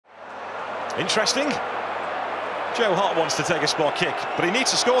Interesting. Joe Hart wants to take a spot kick, but he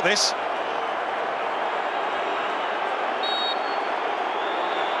needs to score this.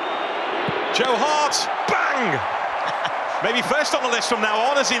 Joe Hart, bang! Maybe first on the list from now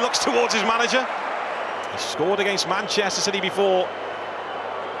on as he looks towards his manager. He scored against Manchester City before.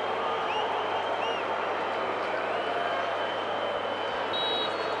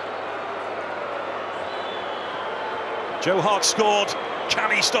 Joe Hart scored.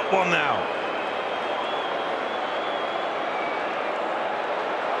 Can he stop one now?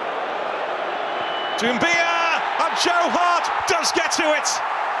 Doumbia, and Joe Hart does get to it.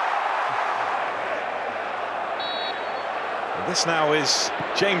 And this now is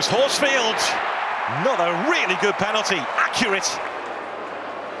James Horsfield. Another really good penalty, accurate.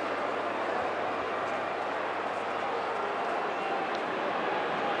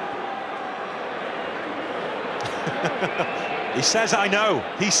 He says, I know.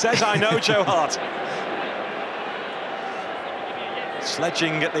 He says, I know, Joe Hart.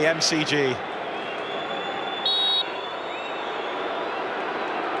 Sledging at the MCG.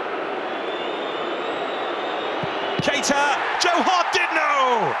 Keita, Joe Hart did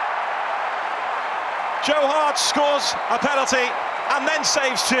know! Joe Hart scores a penalty and then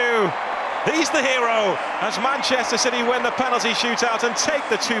saves two. He's the hero as Manchester City win the penalty shootout and take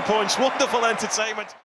the 2 points. Wonderful entertainment.